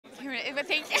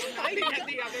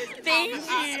Thank you.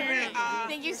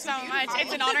 Thank you so much.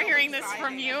 It's an honor hearing this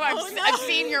from you. I've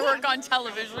seen your work on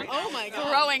television. Oh my God.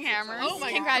 Throwing hammers. Oh my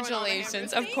God.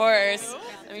 Congratulations, of course.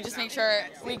 Let me just make sure.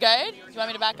 We good? Do you want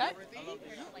me to back up?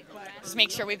 Just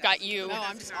make sure we've got you. No,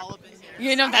 I'm just all up in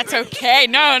here. You know, that's okay.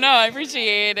 No, I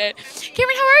appreciate it.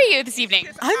 Camryn, how are you this evening?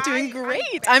 I'm doing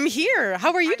great. I'm here.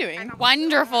 How are you doing?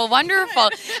 Wonderful, wonderful.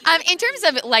 In terms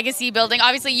of legacy building,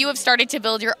 obviously you have started to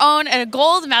build your own, a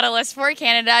gold medalist for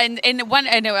Canada in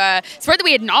a sport that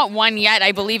we had not won yet,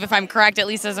 I believe, if I'm correct, at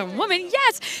least as a woman.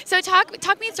 Yes. So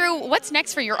talk me through what's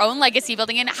next for your own legacy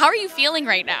building, and how are you feeling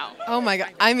right now? Oh my God.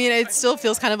 I mean, it still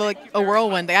feels kind of like a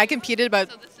whirlwind. I competed about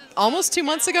almost 2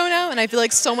 months ago now, and I feel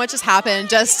like so much has happened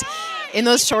just in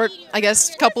those short, I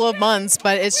guess, couple of months,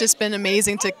 but it's just been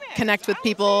amazing to connect with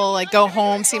people, like go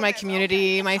home, see my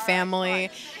community, my family,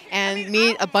 and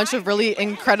meet a bunch of really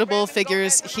incredible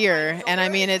figures here. And I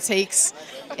mean, it takes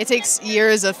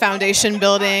years of foundation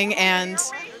building and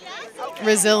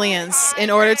resilience in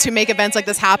order to make events like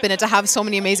this happen and to have so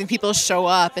many amazing people show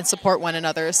up and support one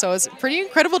another. So it's pretty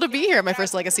incredible to be here at my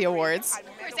first Legacy Awards.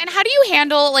 And how do you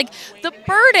handle like the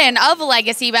burden of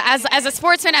legacy, but as a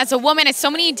sportsman, as a woman, as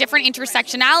so many different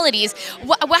intersectionalities,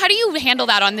 how do you handle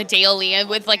that on the daily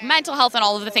with like mental health and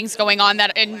all of the things going on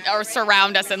that or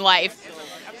surround us in life?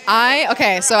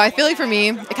 So I feel like for me,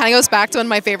 it kind of goes back to one of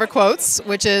my favorite quotes,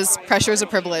 which is pressure is a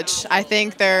privilege. I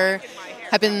think there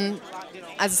have been,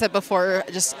 as I said before,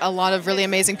 just a lot of really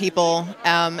amazing people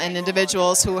and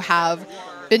individuals who have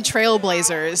been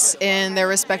trailblazers in their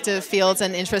respective fields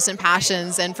and interests and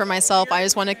passions. And for myself, I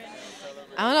just want to,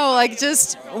 I don't know, like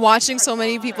just watching so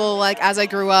many people, like as I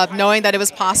grew up, knowing that it was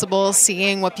possible,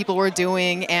 seeing what people were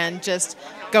doing and just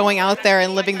going out there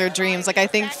and living their dreams. Like I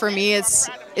think for me, it's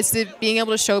being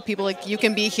able to show people like you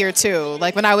can be here too.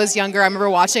 Like when I was younger, I remember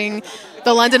watching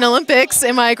the London Olympics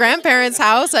in my grandparents'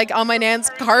 house, like on my nan's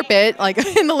carpet, like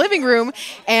in the living room,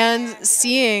 and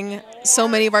seeing so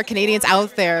many of our Canadians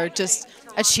out there just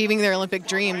achieving their Olympic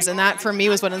dreams. And that for me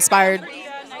was what inspired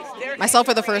myself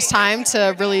for the first time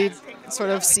to really sort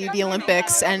of see the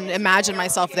Olympics and imagine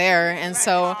myself there. And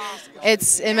so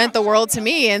it meant the world to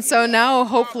me. And so now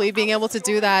hopefully being able to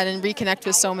do that and reconnect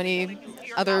with so many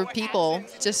other people,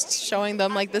 just showing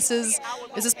them like this is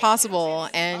possible.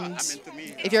 And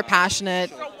if you're passionate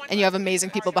and you have amazing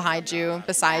people behind you,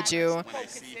 beside you,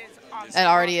 that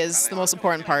already is the most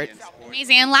important part.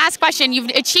 Amazing. And last question, you've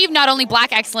achieved not only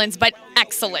Black excellence, but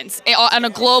excellence on a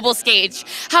global stage.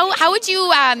 How would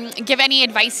you give any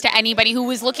advice to anybody who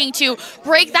was looking to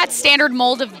break that standard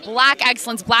mold of Black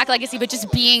excellence, Black legacy, but just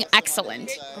being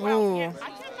excellent? Ooh.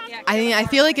 I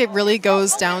feel like it really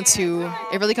comes down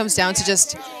to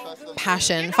just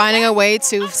passion, finding a way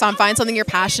to find something you're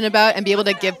passionate about and be able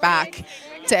to give back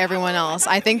to everyone else.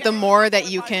 I think the more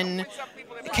that you can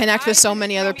connect with so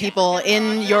many other people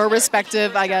in your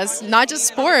respective, I guess, not just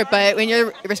sport, but in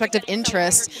your respective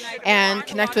interests, and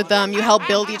connect with them, you help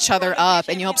build each other up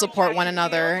and you help support one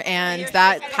another. And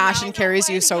that passion carries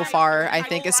you so far, I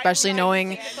think, especially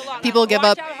knowing people give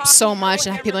up so much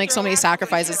and people make so many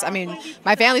sacrifices. I mean,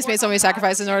 my family's made so many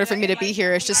sacrifices in order for me to be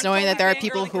here. It's just knowing that there are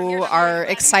people who are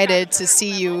excited to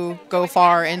see you go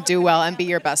far and do well and be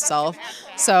your best self.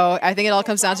 So I think it all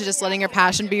comes down to just letting your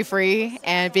passion be free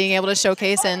and being able to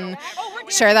showcase and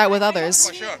share that with others.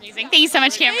 Amazing. Thank you so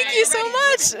much, Camryn. Thank you so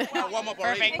much.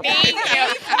 Perfect. Thank you.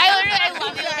 I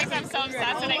love the Olympics. I'm so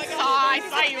obsessed. And I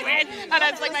saw you win. And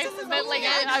I was like,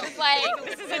 and I was like,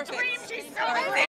 this is a dream. She's so amazing.